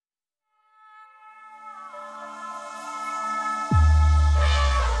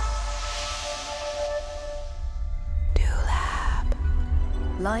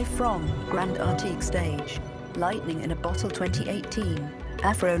Live from Grand Arctique Stage, Lightning in a Bottle 2018,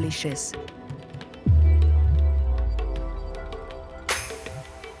 Afrolicious.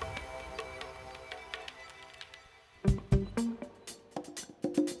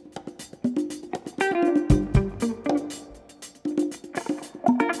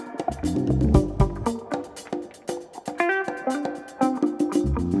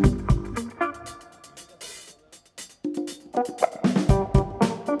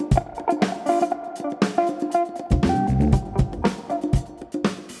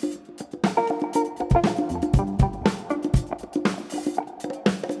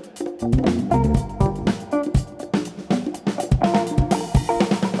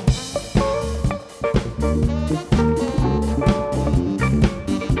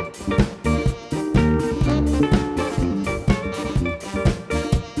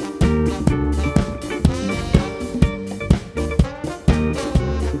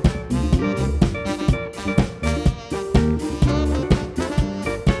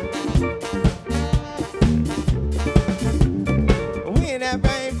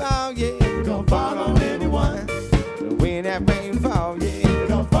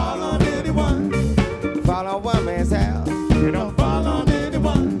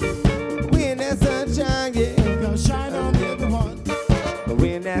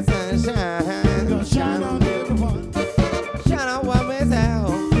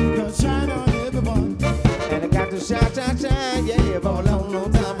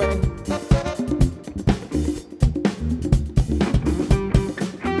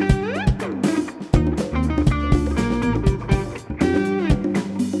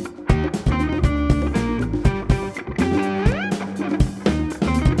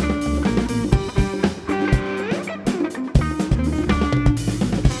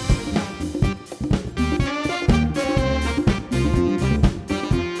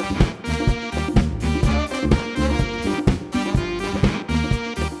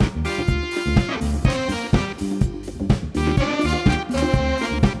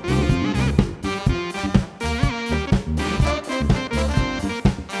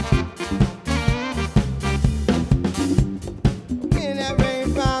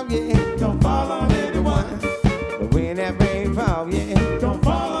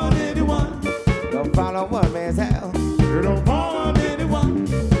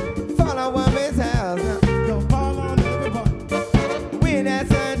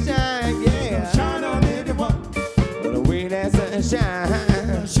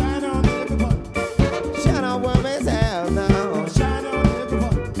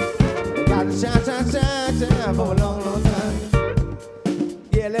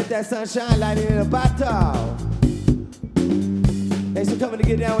 Sunshine lighting in a bottle. Thanks for coming to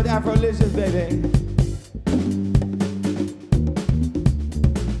get down with Afrolicious, baby.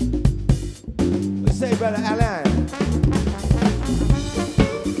 What you say, brother Alan?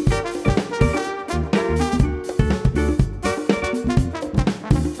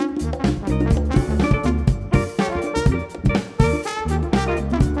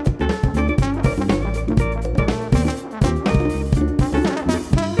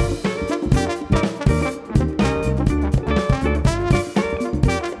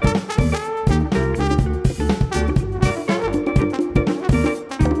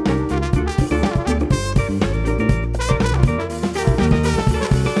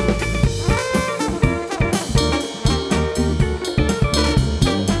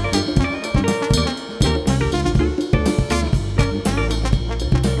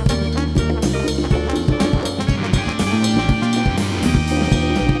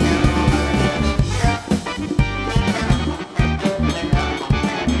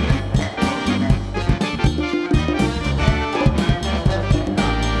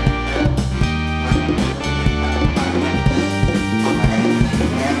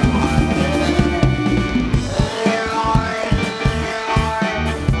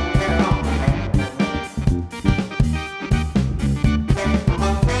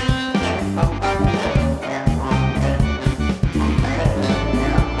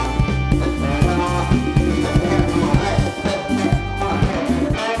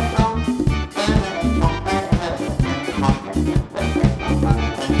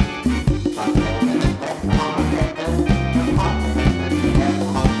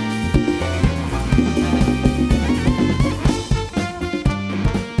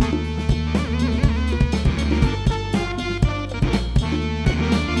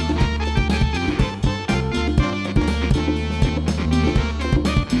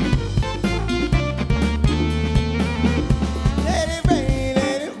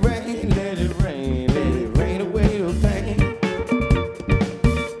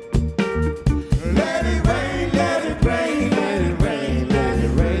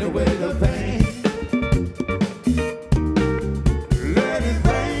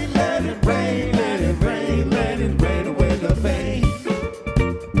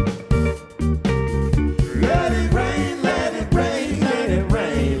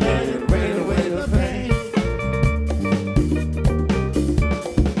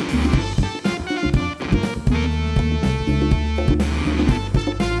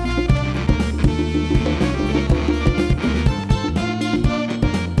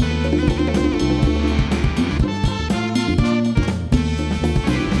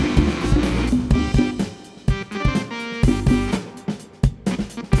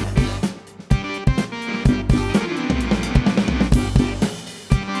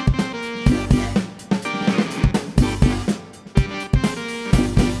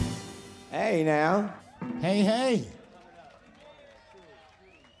 Hey, hey.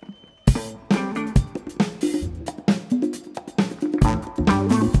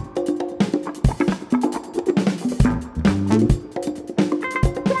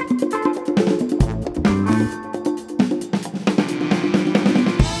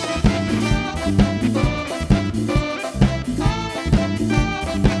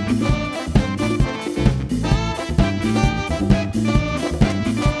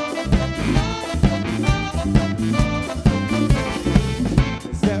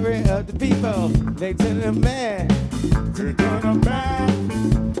 They turn them mad, They turn them mad,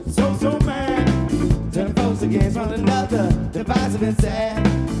 so mad. turn folks against one another, divisive and sad,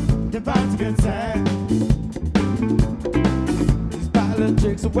 Divisive and sad. These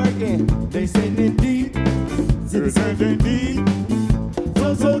politics are working, they sitting in deep, They're sitting deep,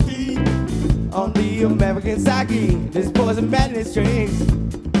 so deep. on the American psyche, this poison madness strings.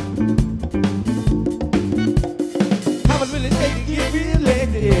 How much will it take to get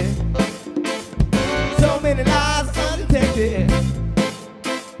reelected? So many lies undetected.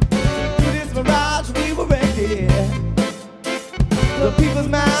 Through this mirage we were ready. The people's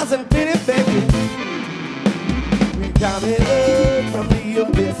minds have been infected. We're coming up from the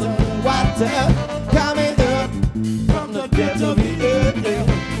abyss of the water. Coming up from the depths of the earth.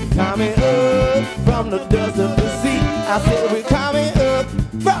 Coming up from the dust of the sea. I said we're coming up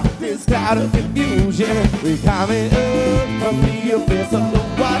from this cloud of confusion. We're coming up from the abyss of the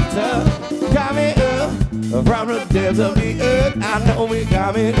water. Coming up from the depths of the earth. I know we're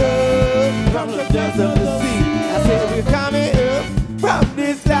coming up from the depths of the sea. I said we're coming up from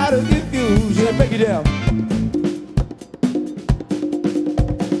this cloud of confusion. Break it down.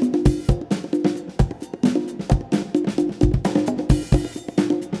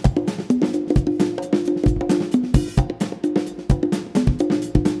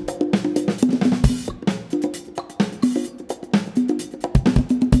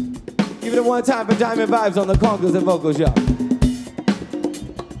 Give it one time for Diamond Vibes on the congas and vocals, y'all.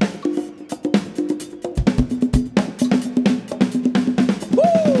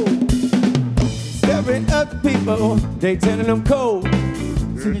 Woo! Stirring up people, they turning them cold.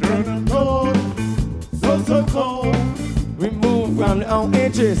 They turn them cold, so cold. Remove from their own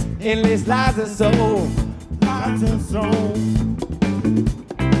interest, endless lies and soul. Lies and soul.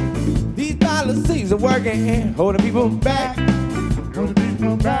 These policies are working, holding people back Hold the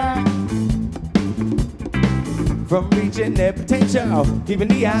people back. from reaching their potential, keeping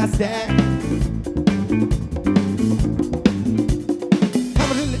the eyes stacked. How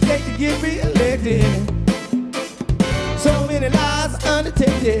much does it take to get reelected? So many lies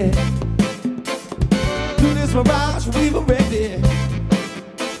undetected. Through this mirage we've erected,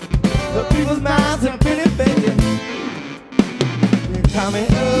 the people's minds have been infected. We're coming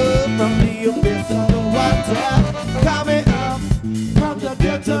up from the abyss of the water. Coming up from the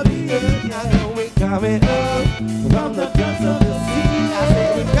depths of the earth. I know we're coming up from the depths of the sea. I say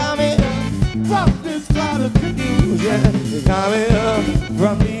we're coming up from this cloud of confusion. We're coming up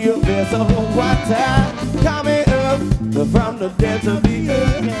from the abyss of the water. Coming up from the depths of the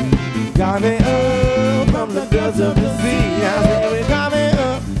earth. Coming up from the depths of the sea. I say we're coming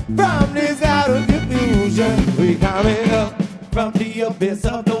up from this cloud of confusion. We're coming up from the abyss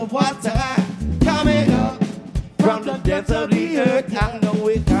of the water. Coming up from the depths of the earth. I know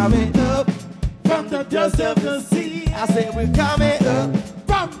we're coming up from the dust of the sea. I said we're coming up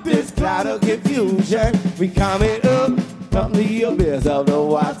from this cloud of confusion. We coming up from the abyss of the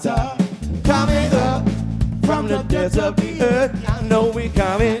water. Coming up from the depths of the earth. I know we're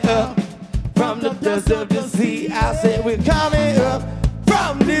coming up from the dust of the sea. I said we're coming up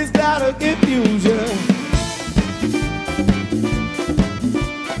from this cloud of confusion.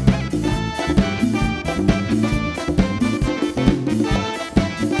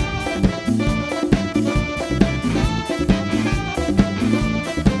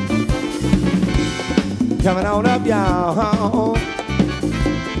 Coming on up, y'all.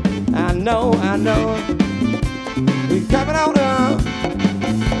 I know. We coming on up.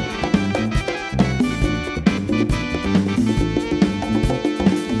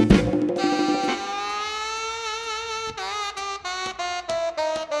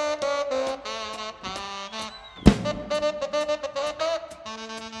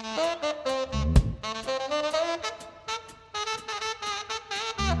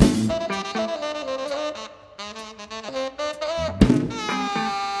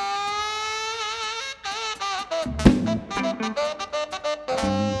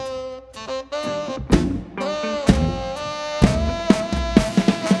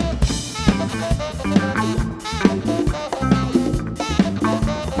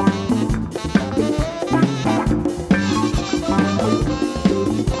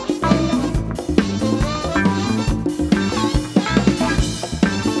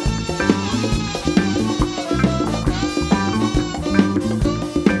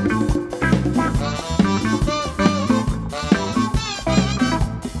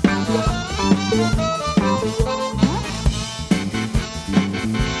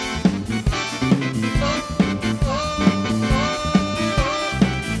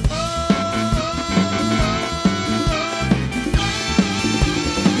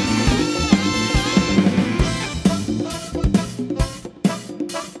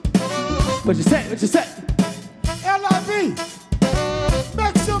 What you say? What you say? LIB,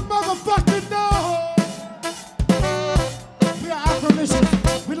 make some motherfucking noise. We are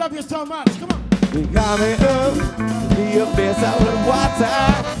Afrolicious. We love you so much. Come on. We coming up, the abyss of the water.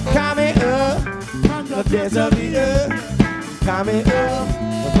 Coming up from the depths of the earth. Coming up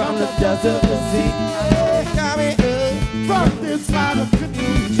from the dust of the sea. Coming up From this side of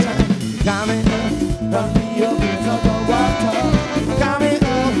confusion. coming up from the abyss of the water. Coming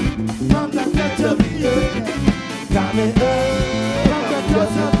up From the depths of the earth. coming up from the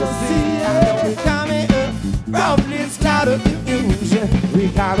dust of the sea. We coming up from this cloud of confusion. We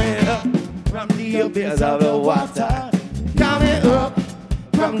coming up from the abyss of the water. Coming up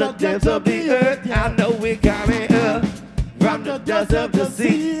from the depths of the earth. I know we're coming up from the dust of the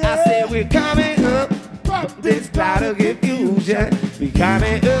sea. I said we're coming up from this cloud of confusion. We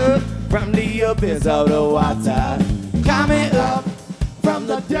coming up from the abyss of the water. Coming up from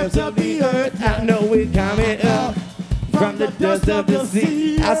the depths of the earth. I know we're coming up from the dust of the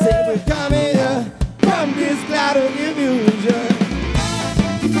sea. I said we're coming up from this cloud of confusion.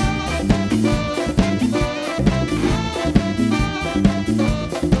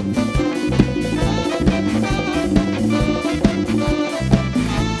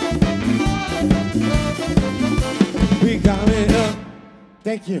 We coming up.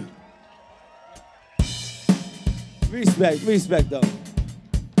 Thank you. Respect though.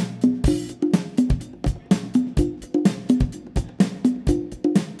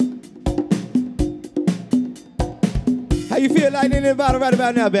 How you feel like in the bottle right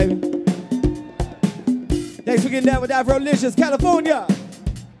about now, baby? Thanks for getting down with Afrolicious, California.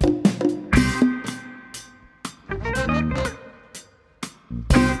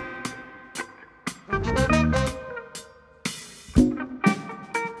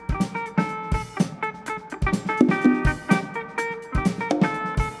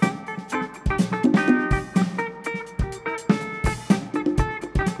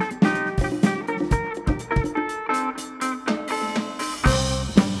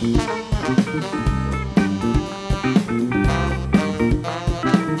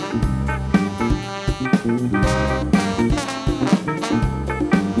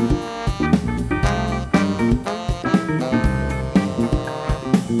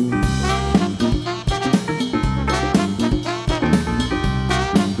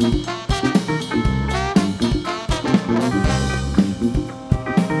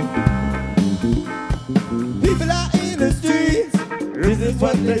 People are in the streets, this is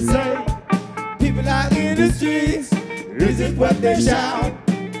what they say. People are in the streets, this is what they shout.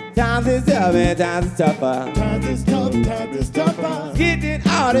 Times is tough and times is tougher. Times is tough, times is tougher. Getting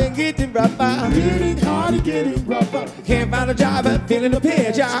hard and getting rougher. Getting hard and getting rougher. Can't find a job but feeling the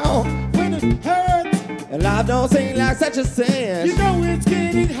pinch, y'all. When it hurts, And life don't seem like such a sin. you know it's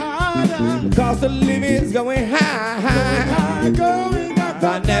getting harder. Cost of living is going high. Going up.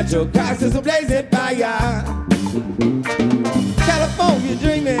 Financial crisis is blazing fire. California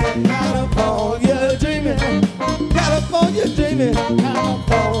dreaming, California dreaming, California dreaming,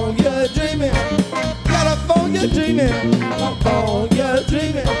 California dreaming, California dreaming, California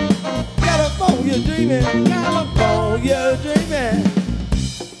dreaming, California dreaming, California dreaming.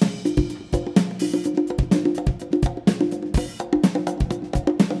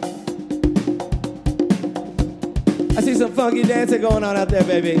 I see some funky dancing going on out there,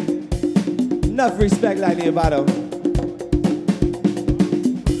 baby. Enough respect like the bottom.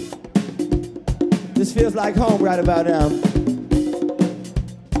 This feels like home right about now.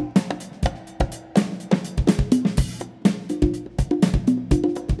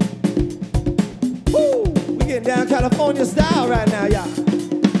 Woo! We getting down California style right now, y'all.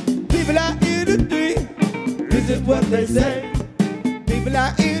 People are in the street, this is what they say. People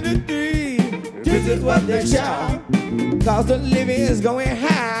are in the street, this is what they shout. Cost of living is going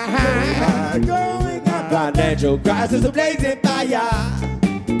high. Going up. Financial crisis is blazing fire.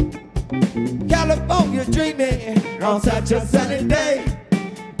 California dreaming on such a sunny day.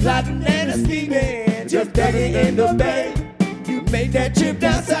 Plotting and scheming, just begging in the bay. You made that trip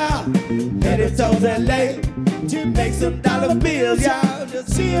down south, headed towards LA. To make some dollar bills, y'all,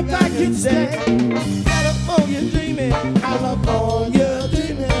 just see if I can stay. California dreaming, California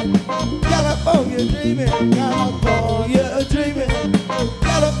dreaming, California dreaming, California dreaming,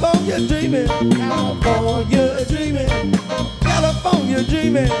 California dreaming, California dreaming, California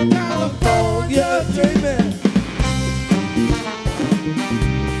dreaming, California dreaming.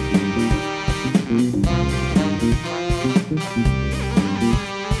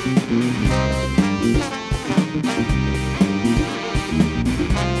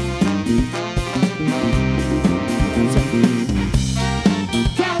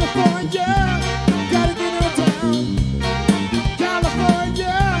 California.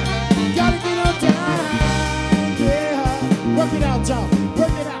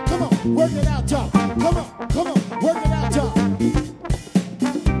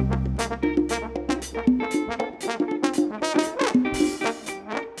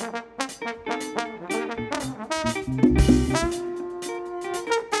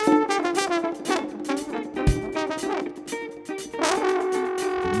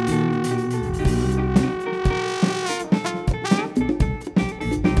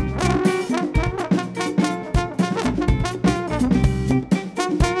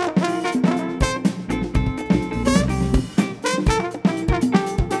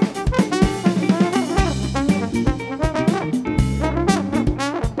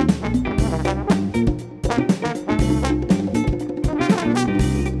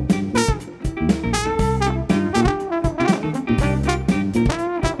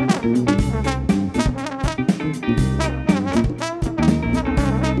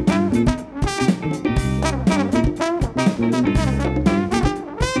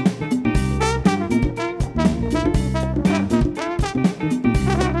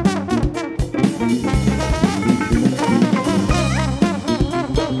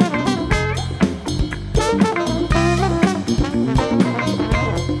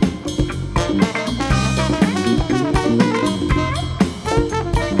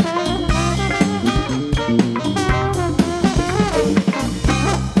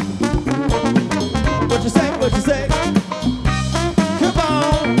 What you say? What you say? Come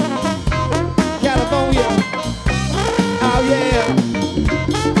on, California. Oh yeah.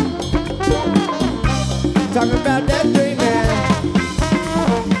 Talking about that dreaming.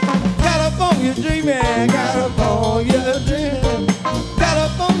 California dreaming. California dreaming.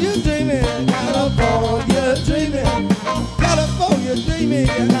 California dreaming. California dreaming. California dreaming.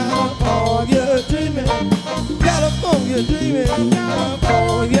 California dreaming. California dreaming.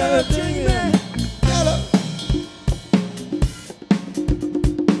 California dreaming.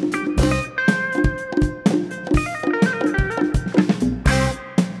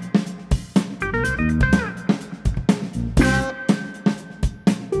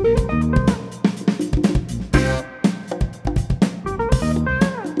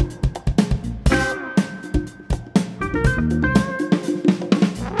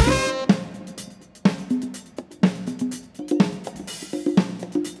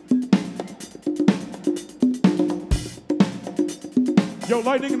 Yo,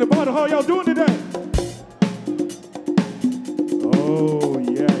 Lightning in the bottle, how y'all doing today? Oh,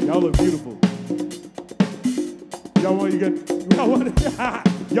 yeah, y'all look beautiful. Y'all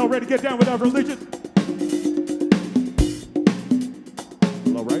ready to get down with Afrolicious?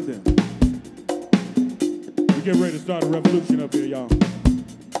 Well, all right then. We get ready to start a revolution up here, y'all.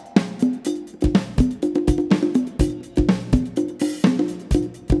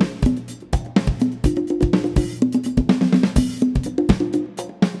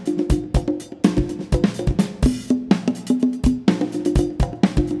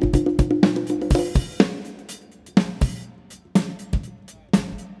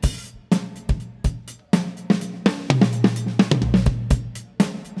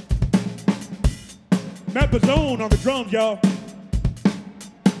 Matt Bazzone on the drums, y'all.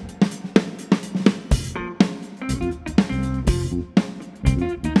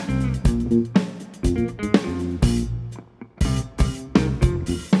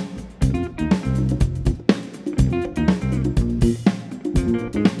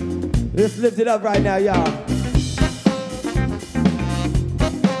 Let's lift it up right now, y'all.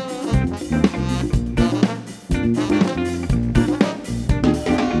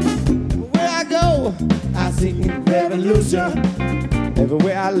 I see revolution.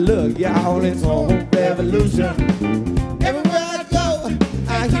 Everywhere I look, y'all, it's on revolution. Everywhere I go,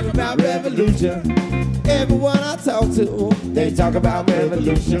 I hear about revolution. Everyone I talk to, they talk about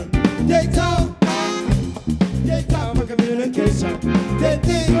revolution. They talk for communication. They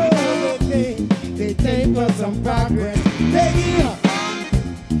think for some progress.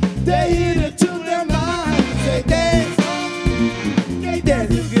 They hear to tune their minds. They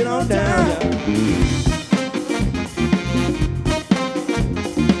dance, you get on down.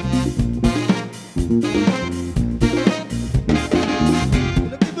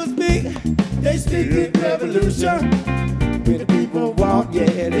 The people speak, they speak in revolution. When the people walk,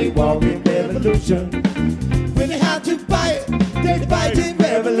 yeah, they walk in revolution. When they have to fight, they fight in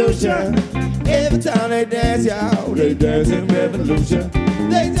revolution. Every time they dance, y'all, they dance in revolution.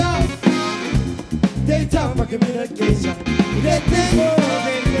 They talk for communication. They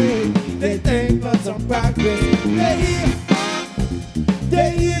think for some progress.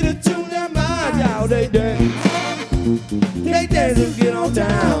 They hear to tune their mind, y'all. They dance and get on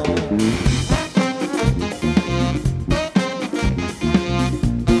down.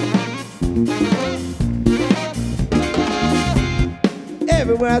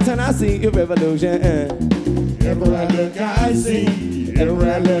 Everywhere I turn, I see a revolution. Everywhere I look, I see.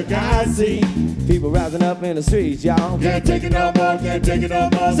 Everywhere I look, I see. People rising up in the streets, y'all. Can't take it no more, can't take it no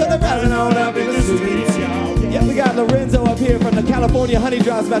more. So they're rising on up in the streets, y'all. Yeah, we got Lorenzo up here from the California Honey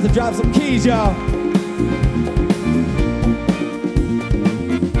Drops about to drop some keys, y'all.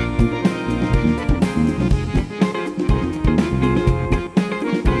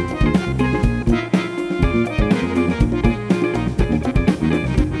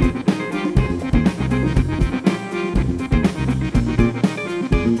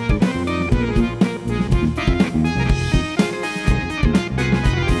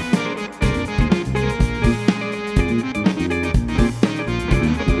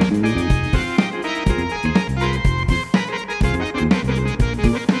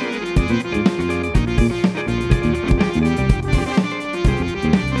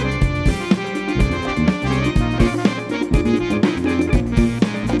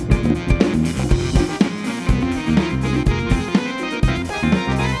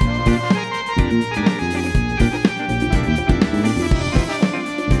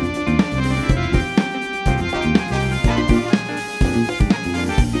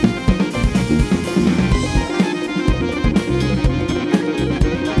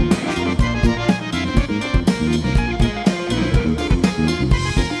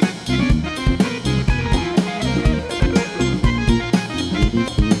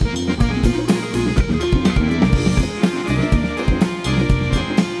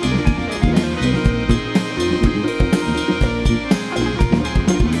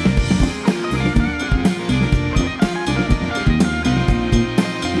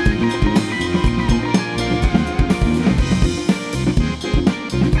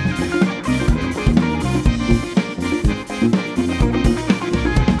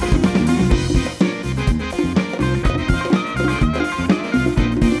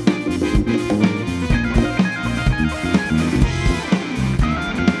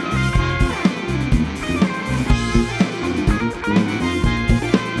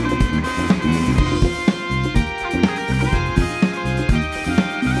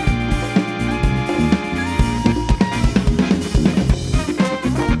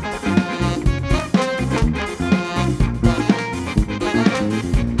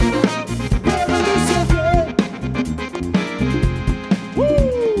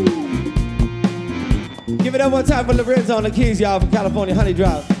 Give it up one time for Lorenzo on the keys, y'all, from California Honey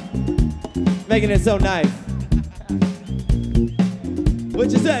Drop. Making it so nice. What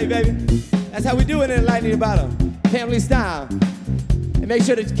you say, baby? That's how we do it in Lightning Bottom. Family style. And make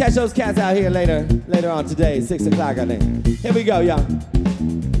sure to catch those cats out here later on today, 6 o'clock, I think. Here we go, y'all.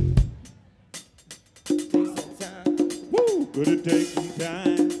 Woo! Gonna take some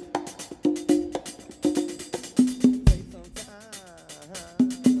time.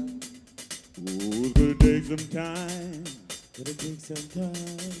 Ooh, it's gonna take some time. Gonna take some time.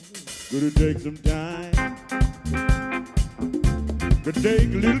 Gonna take some time. Gonna take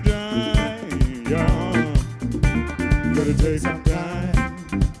a little time, yeah. Gonna take some time.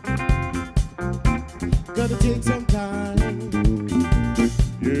 Gonna take some time.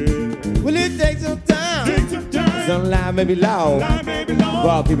 Yeah. Will it take some time? Take some time. Some line may be long. Time may be long. For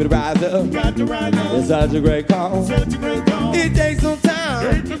all people to rise up. Got to rise up. It's such a great call. Such a great call. It takes some time.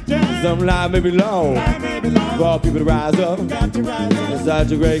 Take some time. Some line may be long. Time may be long. For all people to rise up. Got to rise up. It's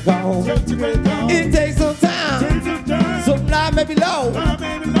such a great call. Such a great call. It takes some time. Take some time. Some line may be low. Time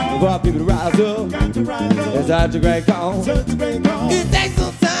may be long. For all people to rise up. Got to rise up. It's such a great call. Such a great call. It takes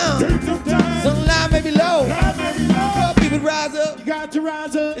some time. Take some time. Some line may be low. Time may be long. For all people to rise up. You got to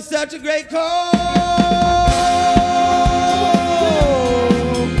rise up. It's such a great call.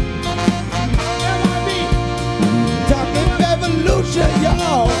 LIB. Talking revolution,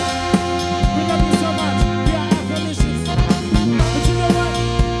 y'all. We love you so much. We are Afrolicious. But you know what?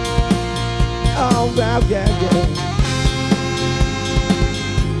 Oh, wow, yeah, yeah.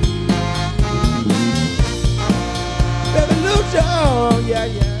 Revolution, yeah,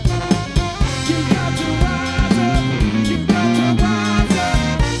 yeah. You got to rise up. You got to rise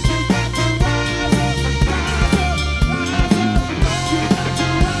up. You got to rise up. Rise up. Rise up. You got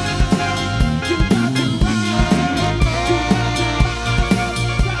to rise up. You got to rise up. You got to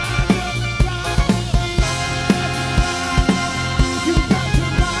rise up. You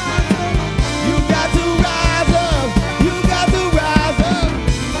got to rise up. You got to rise up. You got to rise up.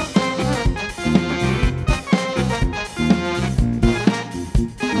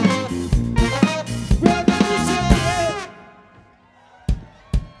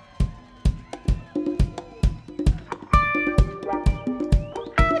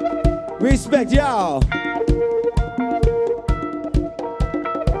 Respect y'all.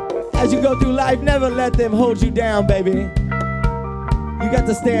 As you go through life, never let them hold you down, baby. You got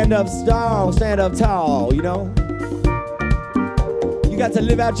to stand up strong, stand up tall, you know? You got to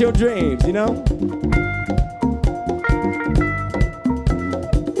live out your dreams, you know?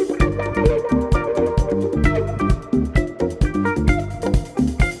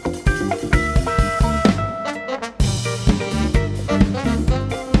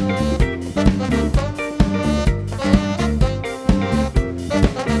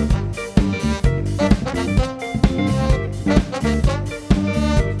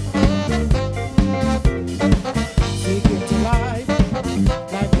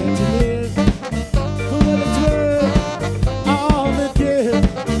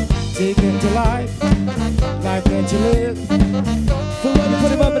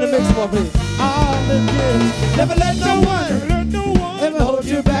 Never let no one ever hold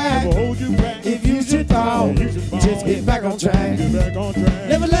you back. If you should fall, just get back on track.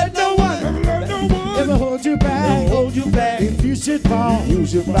 Never let no one ever hold you back. If you should fall,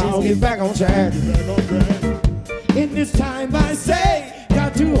 just get back on track. In this time I say,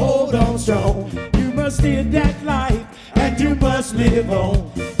 got to hold on strong. You must live that life and you must live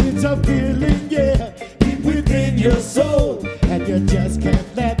on. It's a feeling, yeah, deep within your soul, and you just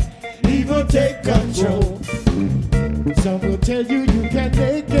can't let evil take control. Some will tell you you can't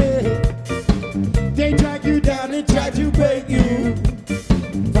make it. They drag you down and try to break you.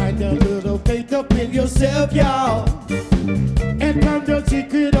 Find a little faith up in yourself, y'all, and find your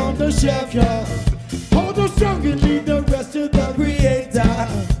secret on the shelf, y'all. Hold on strong and leave the rest to the Creator.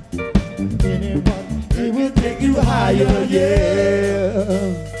 Anyone, it will take you higher,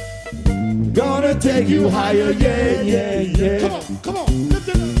 yeah. Gonna take you higher, yeah, yeah, yeah. Come on, lift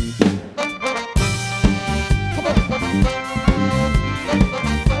it up.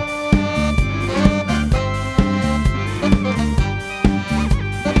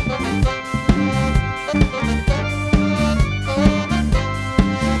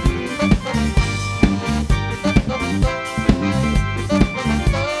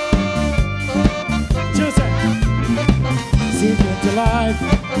 Life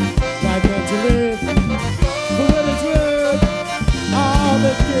that you live, for what it's worth, all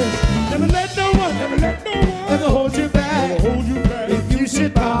the gifts. Never let no one ever hold you back. If you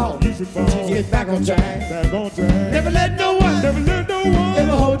should fall, just get back on track. Never let no one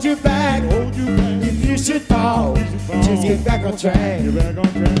ever hold you back. If you should fall, just get back on track.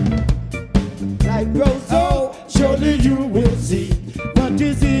 Life grows old, surely you will see what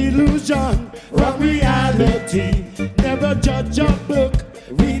is illusion from reality. Never judge a book,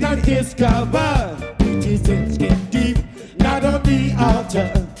 read on its cover, which is in skin deep, not on the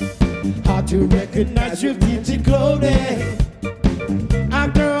altar. Hard to recognize your beauty clothing.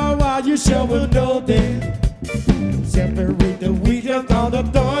 After a while you sure will know them. Separate the wheat from the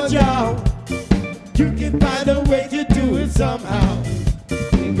thorns, y'all. You can find a way to do it somehow.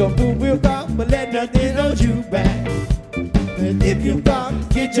 Ain't gonna move real far, but let nothing hold you back. But if you fall,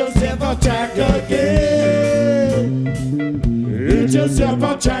 get yourself on track again. Get yourself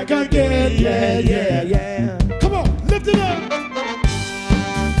on track again, yeah, yeah, yeah. Come on, lift it up.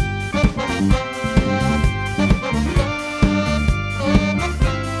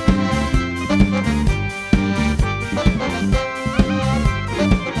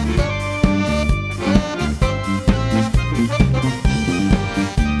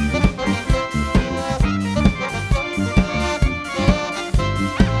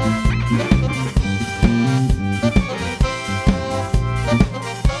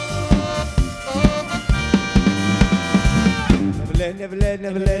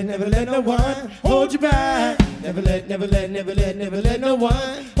 Never let no one hold you back. Never let no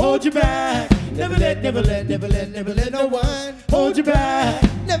one hold you back. Never let no one hold you back.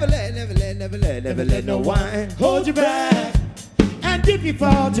 Never let no one hold you back. And if you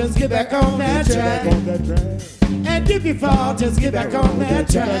fall, just get back on that track. And if you fall, just get back on that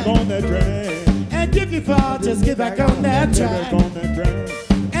track. And if you fall, just get back on that track.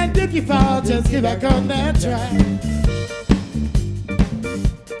 And if you fall, just get back on that track.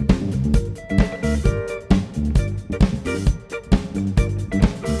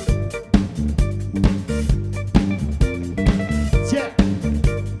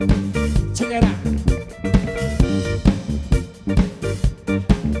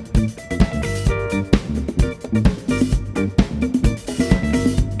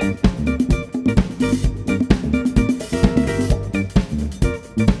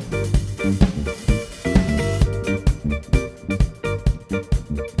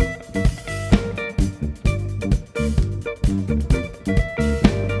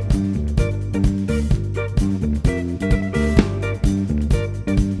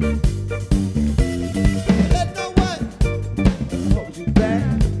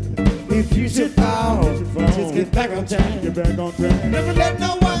 get back on track. Never let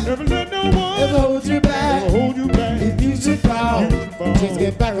no one Never let no one ever hold you back. ever hold you back. If you should fall, You should fall. just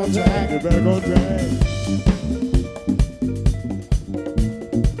get back on track. Get back on track.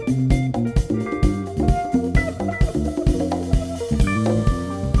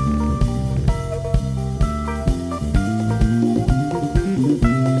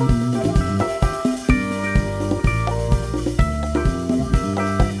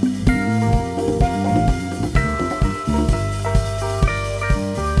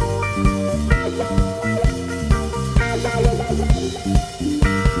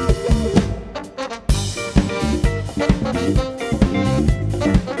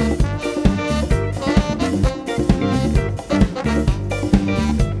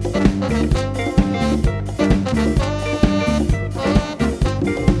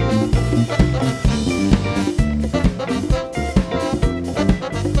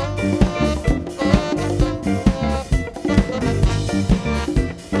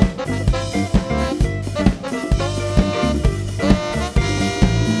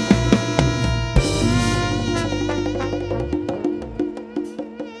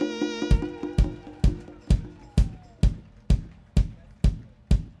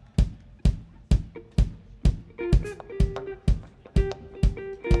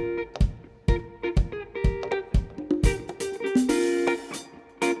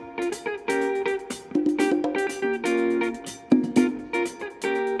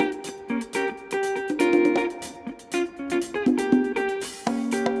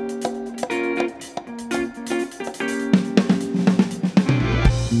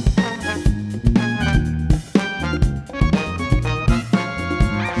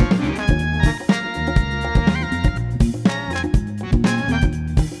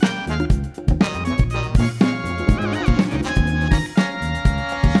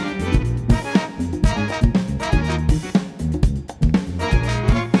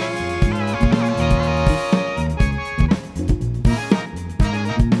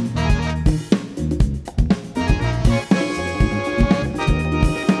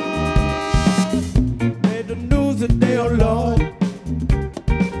 Today, oh Lord,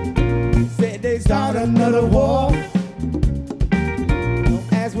 said they start another war.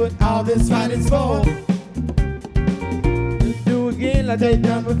 Don't ask what all this fight is for. Just do again like they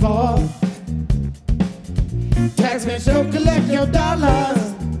done before. Taxmen should collect your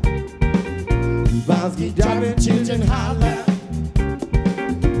dollars. Bombs keep dropping, children holler.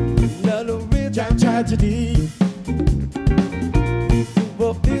 Another real time tragedy.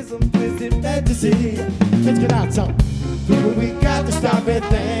 Superism, twisted fantasy. Let's get out, so people, we got to stop and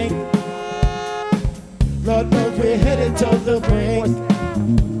think. Lord knows we're headed towards the brink.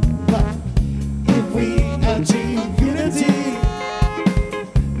 But if we achieve unity,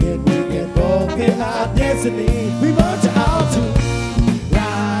 then we can fulfill our destiny. We want you all to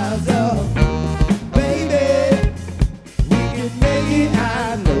rise up, baby. We can make it.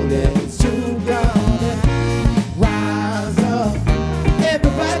 I know that it's true, gonna rise up,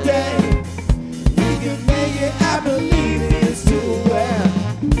 everybody. I believe it's too well.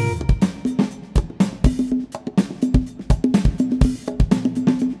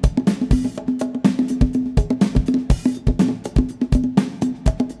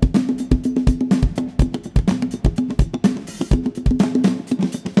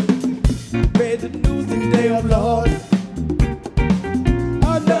 Read the news today, oh Lord.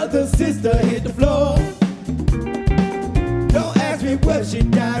 Another sister hit the floor. Don't ask me what she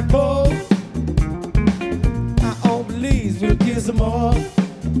died for. We'll get some more.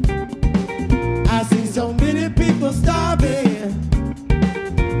 I see so many people starving,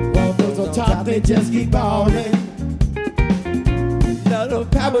 while those on top, they just keep balling. Another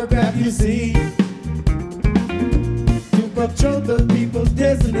power grab, you see, to control the people's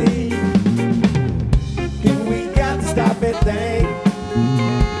destiny. And we got to stop and think.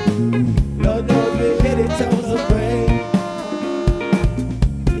 Lord knows we're headed towards a break.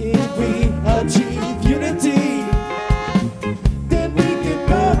 If we achieve unity,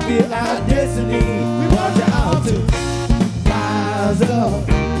 our destiny. We want you all to rise up,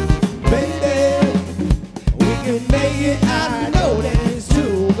 baby. We can make it. I know that it's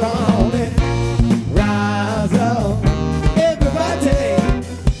true. Come on, rise up, everybody.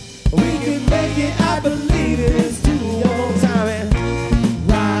 We can make it. I believe it's true. One time,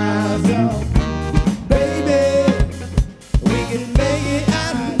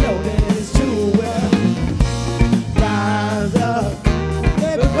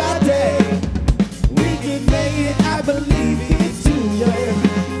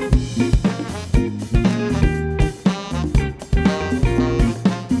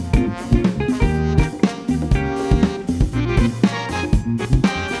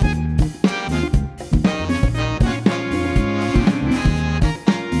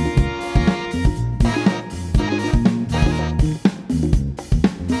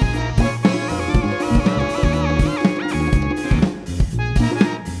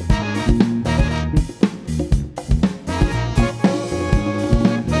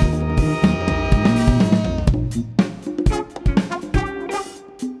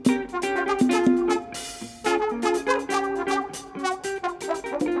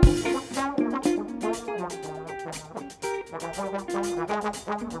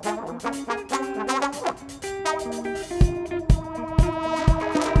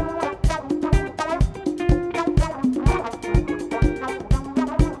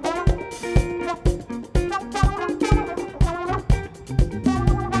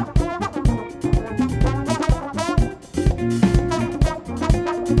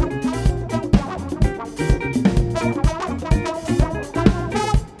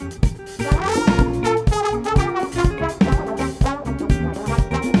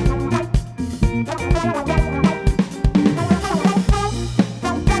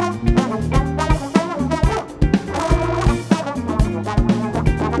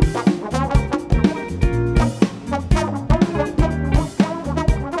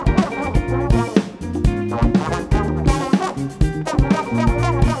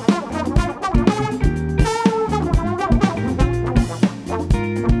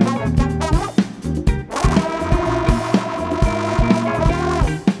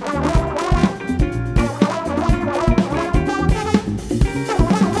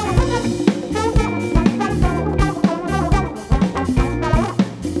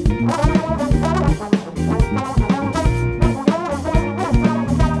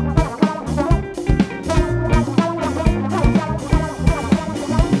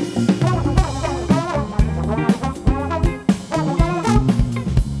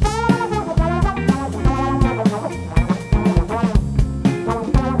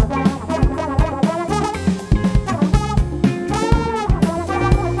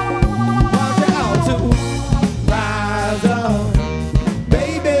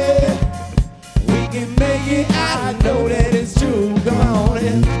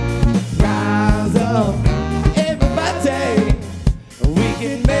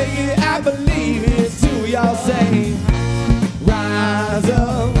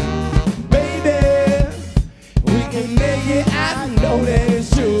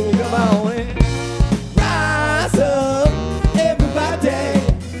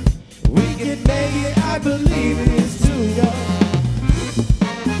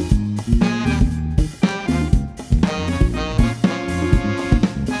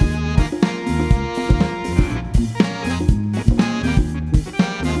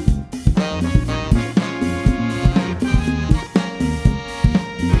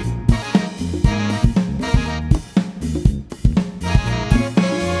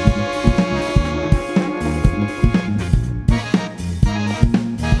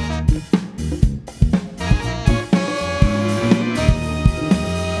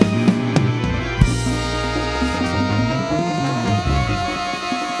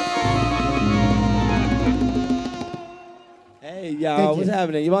 Y'all, what's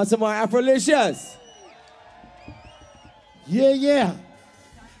happening? You want some more Afrolicious? Yeah.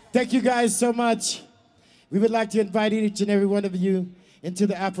 Thank you guys so much. We would like to invite each and every one of you into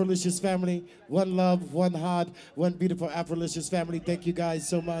the Afrolicious family. One love, one heart, one beautiful Afrolicious family. Thank you guys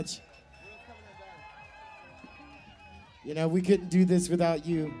so much. You know, we couldn't do this without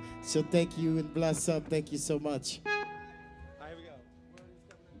you. So thank you and bless up. Thank you so much.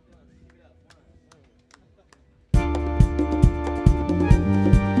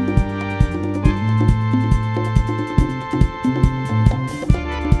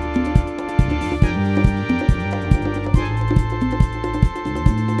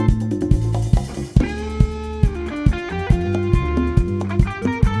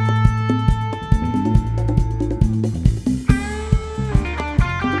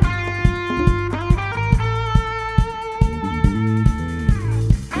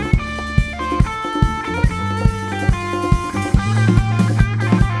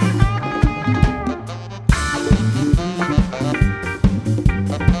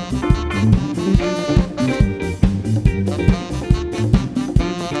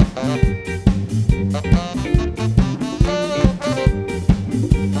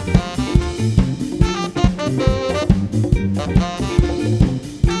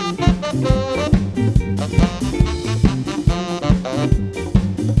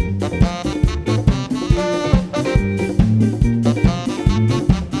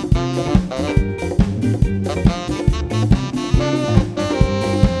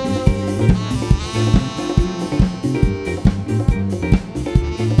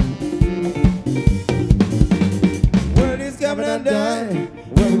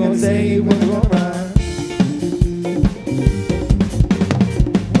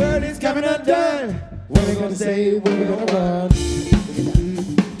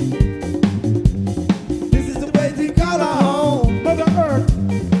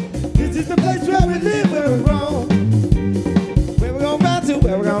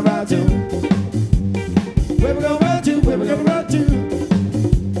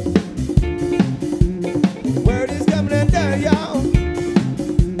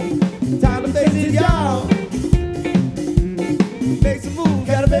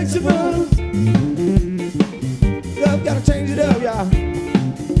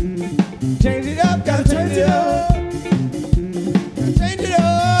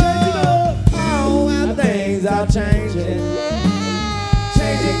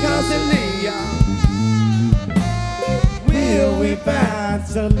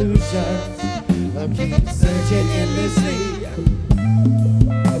 find solutions. I keep searching endlessly.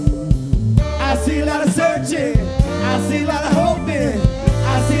 I see a lot of searching, I see a lot of hoping,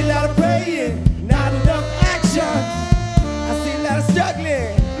 I see a lot of praying, not enough action. I see a lot of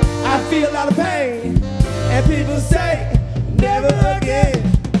struggling, I feel a lot of pain, and people say, never again.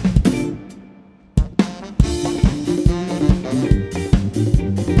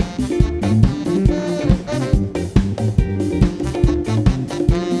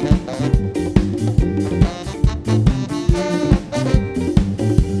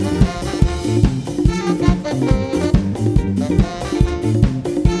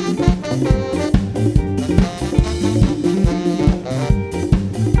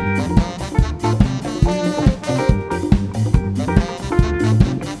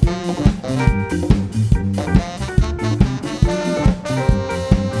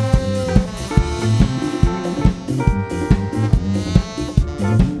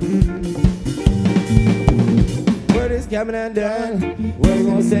 Coming undone. What we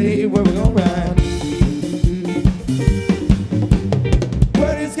gonna say? What we gonna run?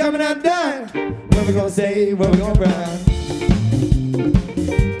 Word is coming undone. What we gonna say? What we gonna run?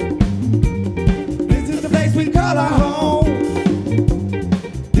 This is the place we call our home.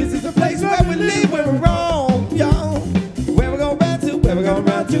 This is the place where we live when we roam, y'all. Where we gonna run to? Where we gonna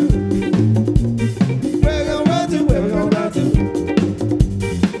run to? Where we gonna run to? Where we gonna run to?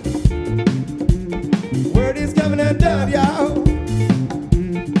 Word is coming undone, y'all.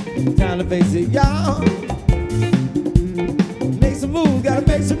 Time to face it, y'all. Make some moves, gotta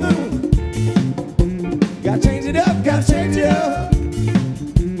make some moves. Gotta change it up, gotta change it up.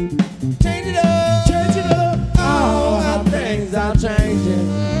 Change it up, change it up. All our things are changing.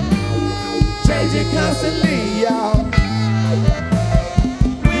 Changing constantly, y'all.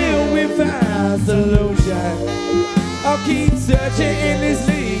 Will we find a solution? Or keep searching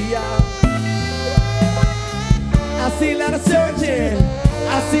endlessly, y'all? I see a lot of searching,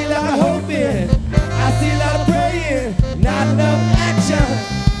 I see a lot of hoping, I see a lot of praying, not enough action.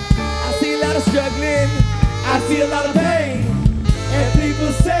 I see a lot of struggling, I see a lot of pain, and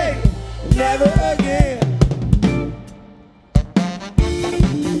people say, never again.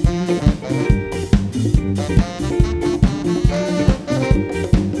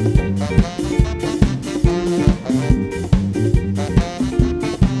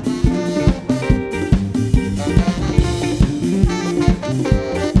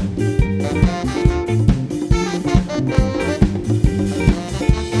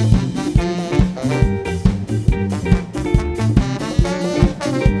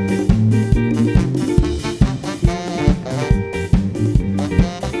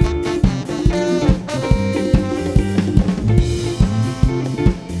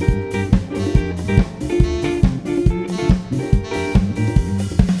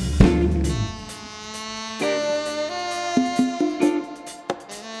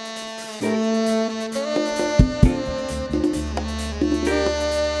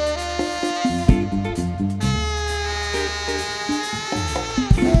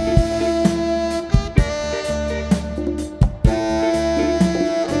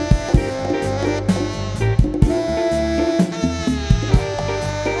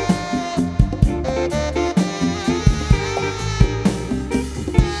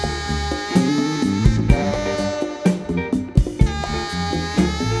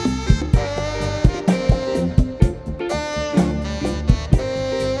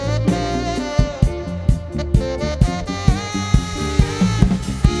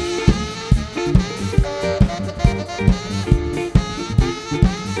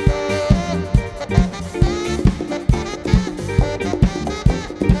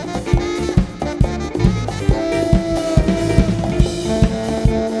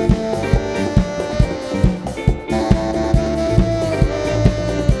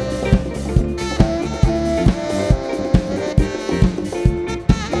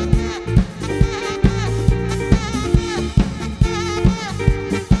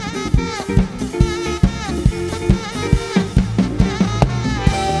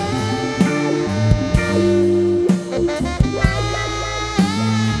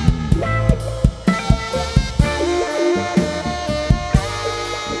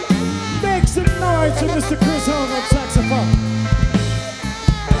 To Mr. Chris Home on saxophone.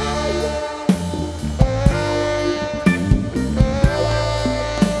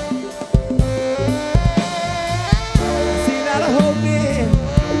 I see a lot of hoping,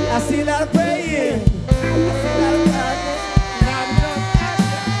 I see a lot of praying, I see a lot of darkness, not enough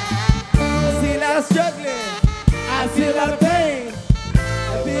action. I see a lot of struggling, I see a lot of pain,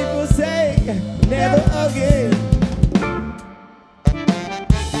 and people say never again.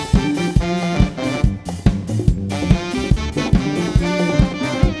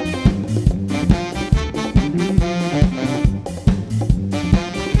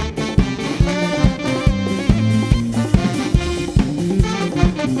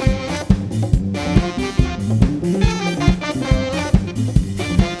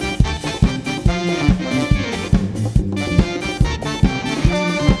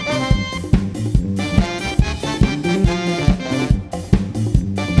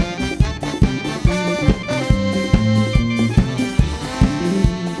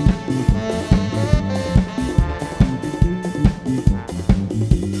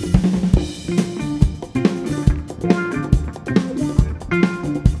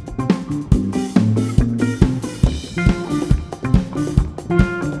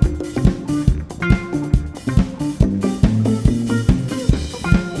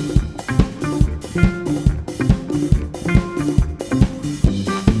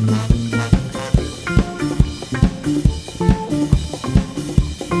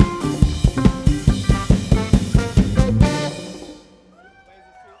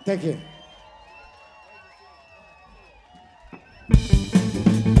 Thank you.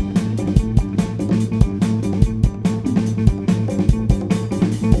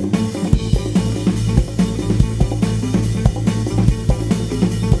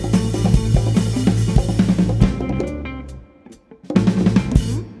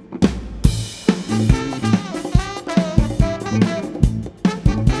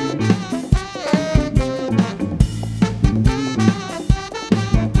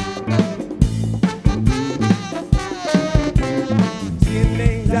 Seeing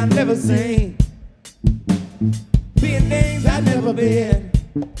things I've never seen, being things I've never been,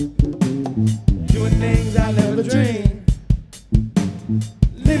 doing things I never dreamed,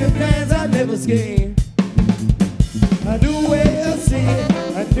 living plans I never schemed. A new way of seeing,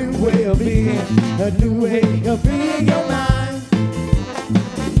 a new way of being, a new way of being your mind.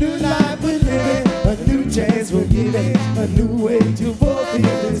 New life we're living, a new chance we're giving, a new way to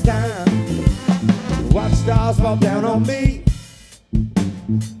fulfill this time. Watch stars fall down on me.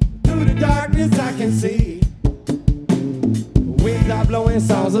 Through the darkness I can see. Winds are blowing,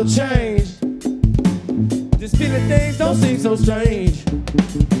 songs of change. Just feeling things don't seem so strange.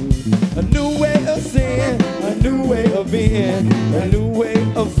 A new way of seeing, a new way of being, a new way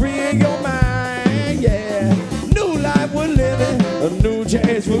of freeing your mind, yeah. New life we're living, a new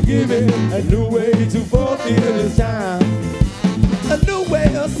chance we're giving, a new way to fulfill this time. A new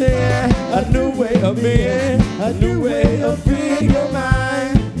way of seeing, a new way of being, a new way of freeing your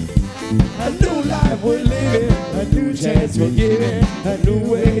mind. A new life we're living, a new chance we're giving, a new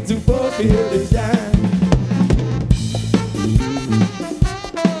way to fulfill this time.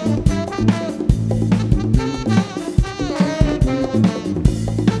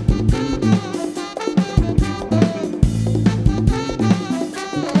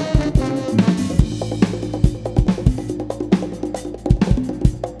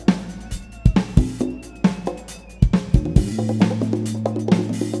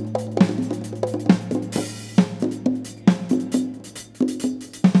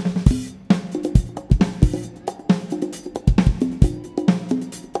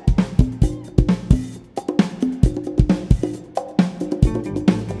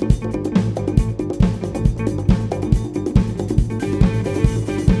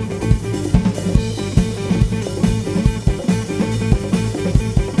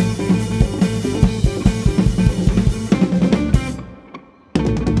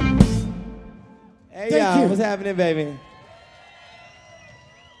 Hey, y'all, what's happening, baby?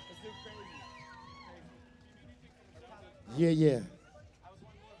 Yeah.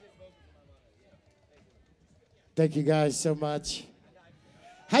 Thank you guys so much.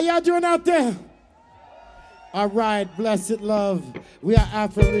 How y'all doing out there? All right, blessed love. We are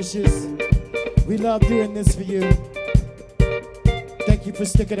Afrolicious. We love doing this for you. Thank you for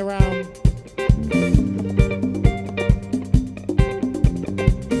sticking around.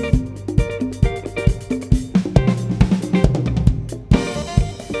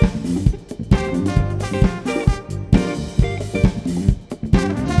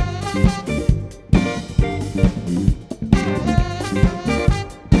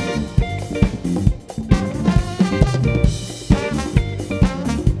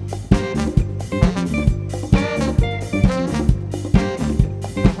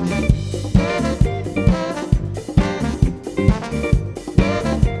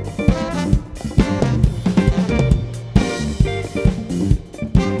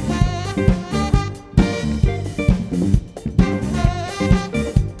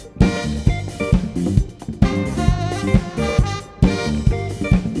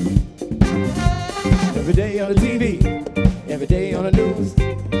 Every day on the TV, every day on the news,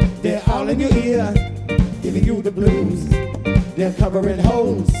 they're all in your ear, giving you the blues. They're covering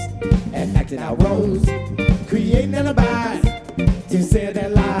holes and acting out roles, creating alibis to sell their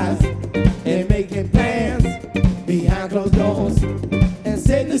lies, and making plans behind closed doors, and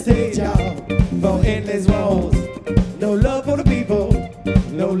setting the stage out for endless wars. No love for the people,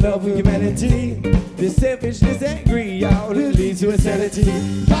 no love for humanity. This selfishness and greed, y'all, it leads to insanity.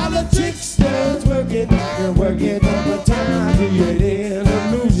 Politics stirs working and working overtime, creating an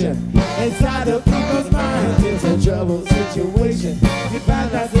illusion inside of people's minds. It's a trouble situation. You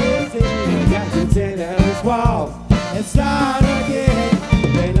find out everything, you got to tear down this wall and start again.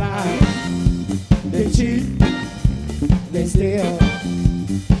 They lie, they cheat, they steal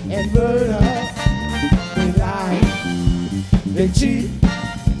and murder. They lie, they cheat,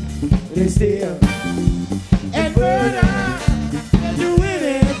 they steal and murder. They'll do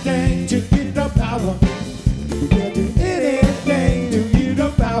anything to get the power. They'll do anything to get the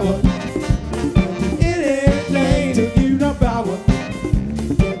power. They'll do anything to get the power.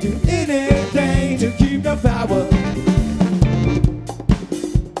 They'll do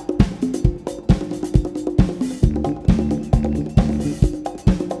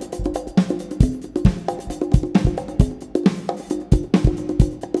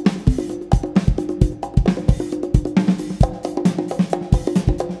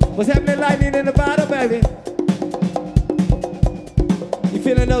What's happening, lightning in the bottle, baby? You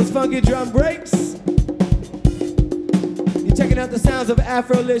feeling those funky drum breaks? You checking out the sounds of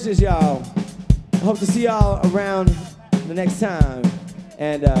Afrolicious, y'all. I hope to see y'all around the next time.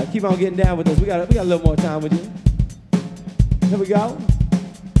 And keep on getting down with us. We got a little more time with you. Here we go.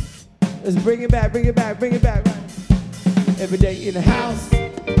 Let's bring it back, bring it back, bring it back. Every day in the house,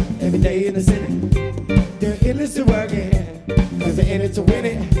 every day in the city. They're in this to working, cause they're in it to win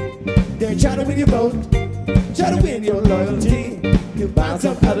it. They're trying to win your vote, try to win your loyalty. You find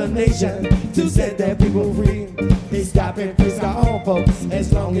some other nation to set their people free. They stop and frisk our own folks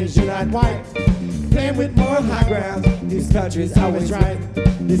as long as you're not white. Playing with moral high ground, this country's always right.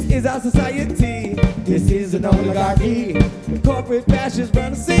 This is our society, this is an oligarchy. The corporate fascists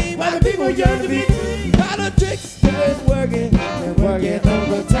run the scene while the people yearn to be free. Politics is working, and working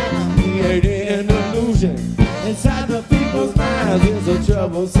overtime. Creating an illusion inside the people's minds. It's a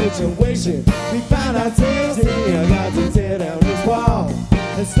troubled situation. We find ourselves here, got to tear down this wall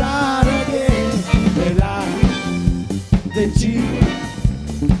and start again. They lie, they cheat,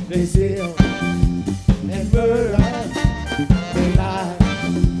 they steal and murder. They lie,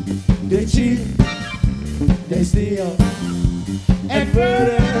 they cheat, they steal and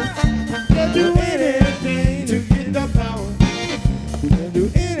murder. They'll do anything to get the power. They'll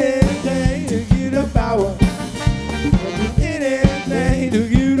do anything to get the power. They'll do anything to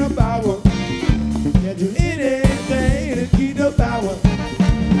get the power. They'll do anything to keep the power.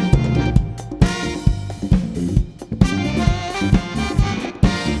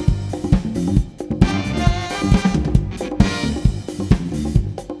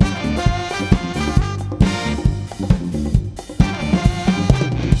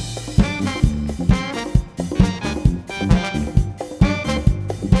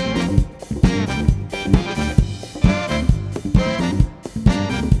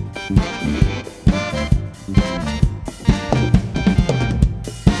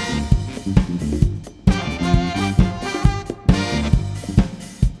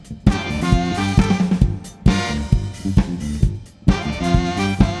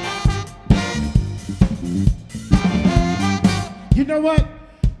 You know what?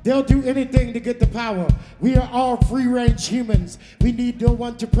 They'll do anything to get the power. We are all free-range humans. We need no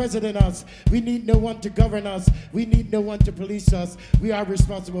one to president us. We need no one to govern us. We need no one to police us. We are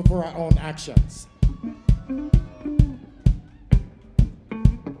responsible for our own actions.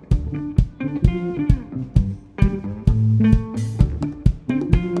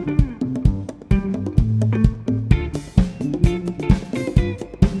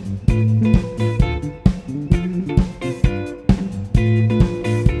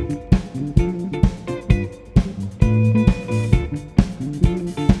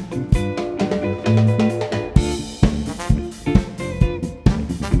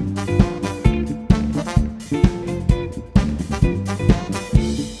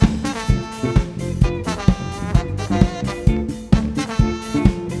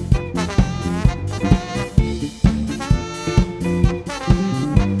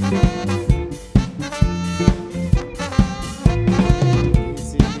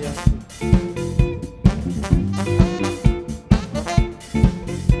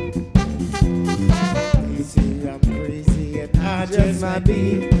 Might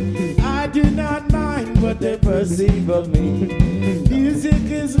be. I do not mind what they perceive of me. Music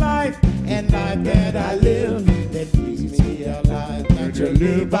is life, and life that I live that keeps me alive.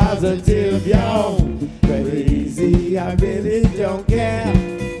 Naturally positive, y'all. Crazy, I really don't care.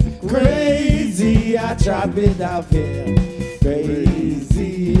 Crazy, I try without fear.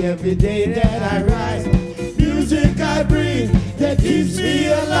 Crazy, every day that I rise. Music I breathe that keeps me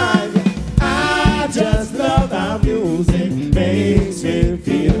alive. I just love how music makes me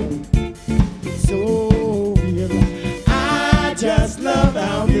feel so real. I just love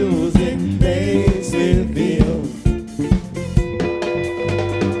how music makes me feel.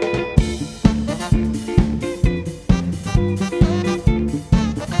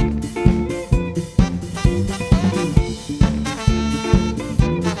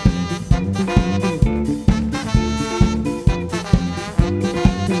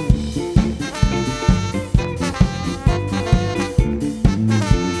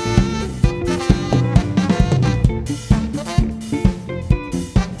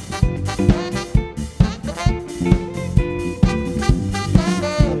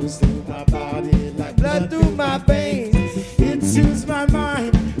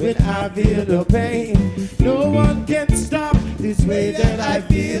 I feel the pain. No one can stop this way that I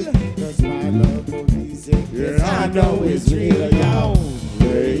feel. Cause my love for music, yes, I know it's real, y'all.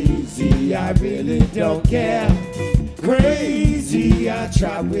 Crazy, I really don't care. Crazy. crazy. I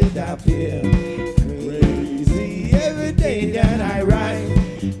try without fear. Crazy every day that I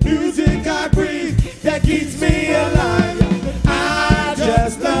write. Music I breathe that keeps me alive. I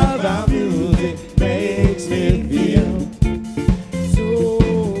just love how music makes me feel. So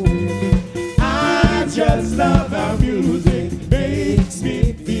I just love how music makes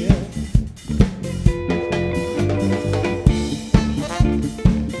me feel.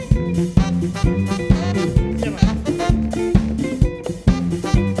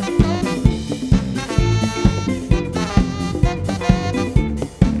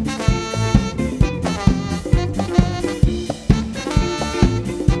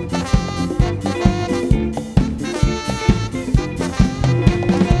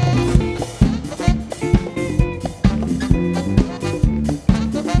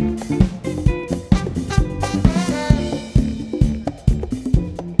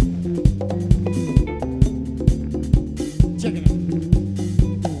 Check it out.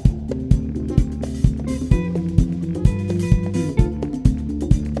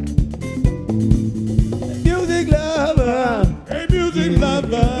 Music lover, Hey, music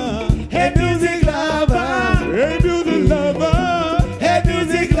lover. hey music lover, Hey, music lover. hey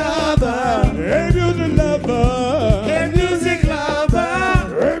music lover, Hey, music lover. hey music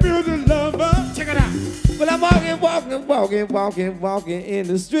lover. Hey, music lover. Check it out. Well, I'm walking in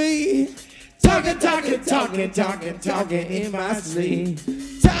the street. Talking in my sleep.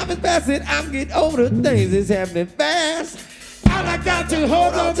 Time is passing, I'm getting older, things is happening fast. All I got to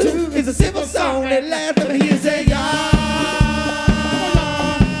hold on to is a simple song that lasts. Let me hear you say, yeah,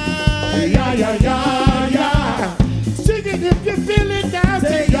 yeah, yeah, yeah, yeah. Sing it if you feel it now.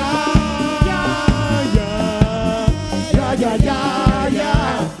 Say, yeah, yeah, yeah, yeah,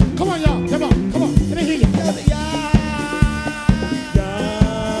 yeah. Come on, y'all. Come on. Come on. Let me hear you. Yeah,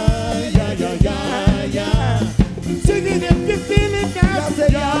 yeah, yeah, yeah, yeah. Sing it if you feel it now. Y'all say,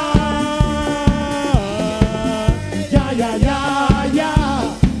 yeah, yeah, yeah, yeah,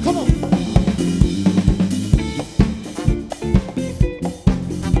 yeah. Come on.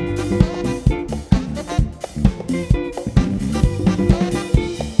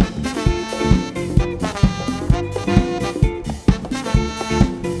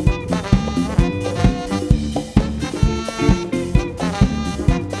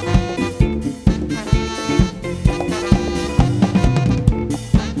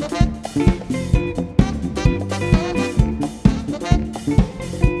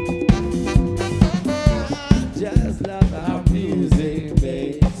 just love how music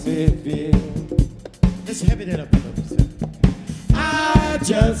makes me feel. Let's heavy that up a little bit. I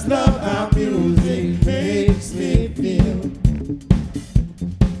just love how music makes me feel.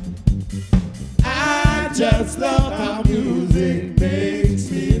 I just love how music makes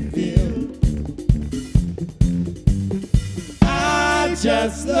me feel. I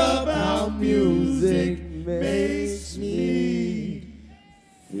just love how music makes me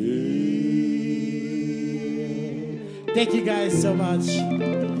feel. Thank you guys so much.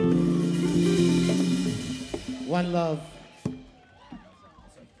 One love.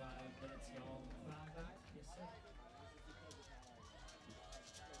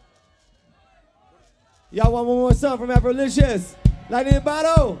 Y'all want one more song from Afrolicious? Lightning the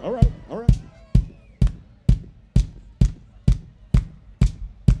bottle. All right, all right.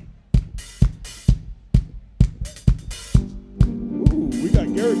 Ooh, we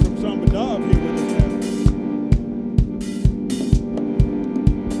got Gary from Samba Dog here with us now.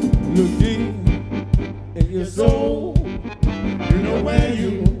 Look deep in your soul. You know where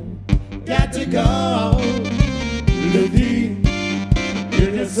you got to go. Look deep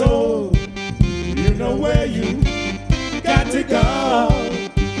in your soul. You know where you got to go.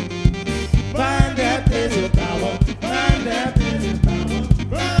 Find that place of power. Find that place of power.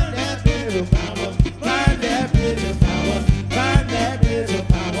 Find that place of power. Find that place of power. Find that place of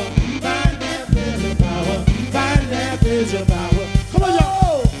power. Find that place of power. Find that place of power. Come on,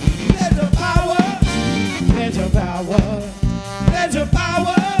 y'all. There's a power. There's a power. There's a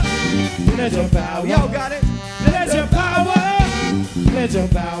power. There's a power. Y'all got it. There's a power. There's a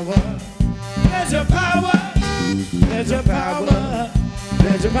power. There's a power. There's a power.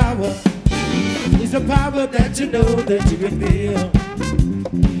 There's a power. It's a power that you know that you can feel.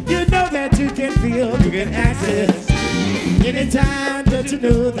 You know that you can feel, you can access. Anytime that you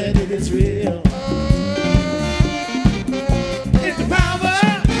know that it is real. It's the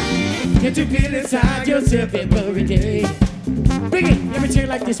power that you feel inside yourself every day. Bring it, let me tell you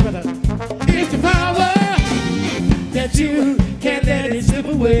like this, brother. It's the power that you can't let it slip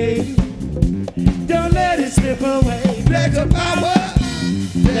away. Don't let it slip away. There's a power.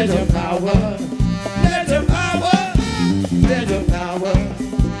 There's a power. There's a power.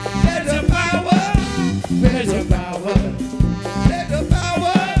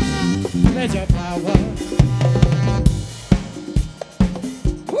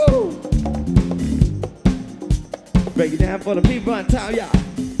 for the people in town, y'all.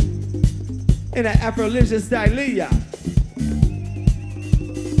 In that Afrolicious style, y'all.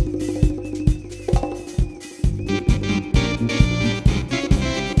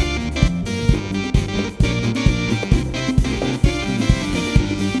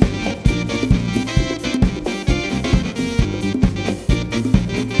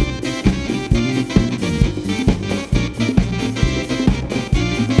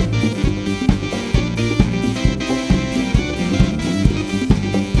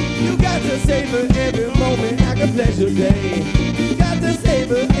 Savor every moment like a pleasure day. You got to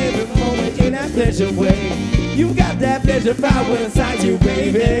savor every moment in that pleasure way. You got that pleasure power inside you,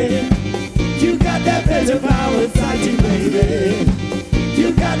 baby. You got that pleasure power inside you, baby.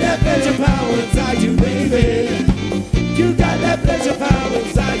 You got that pleasure power inside you, baby. You got that pleasure power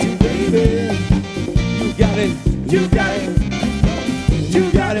inside you, baby. You got it, you got it,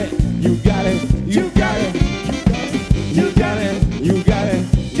 you got it, you got it, you got it, you got it, you got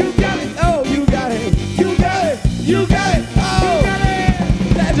it. Oh, you got it, you got it, you got it, oh,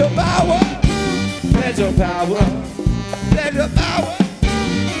 pleasure power, pleasure power, pleasure power,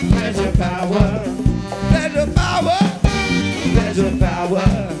 pleasure power, pleasure power, pleasure power,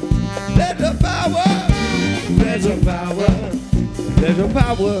 pleasure power, pleasure power, pleasure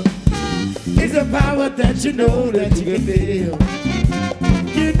power. It's a power that you know that you can feel.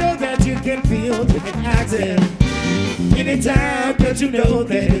 You know that you can feel, you can access. Anytime that you know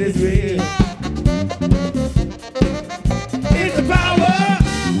that it is real. It's the power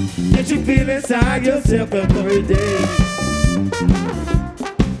that you feel inside yourself every day.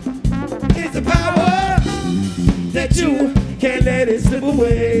 It's the power that you can't let it slip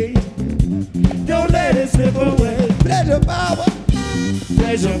away. Don't let it slip away. Pleasure power,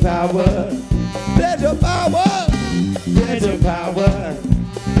 pleasure power, pleasure power, pleasure power,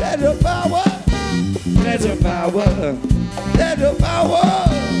 pleasure power. Pleasure power, pleasure power,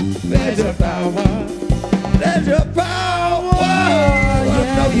 pleasure power, pleasure power. I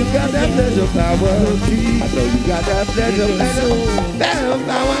know you got that pleasure power. I know you got that pleasure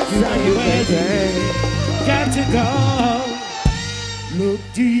power inside you, baby. Got to go. Look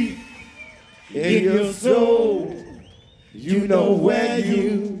deep In your soul, you know where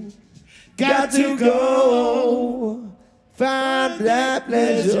you got to go. Find that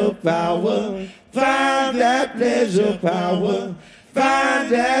pleasure power. Find that pleasure power.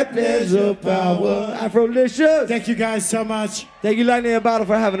 Find that pleasure power. Afrolicious. Thank you guys so much. Thank you, Lightning and Bottle,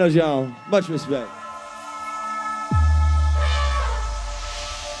 for having us, y'all. Much respect.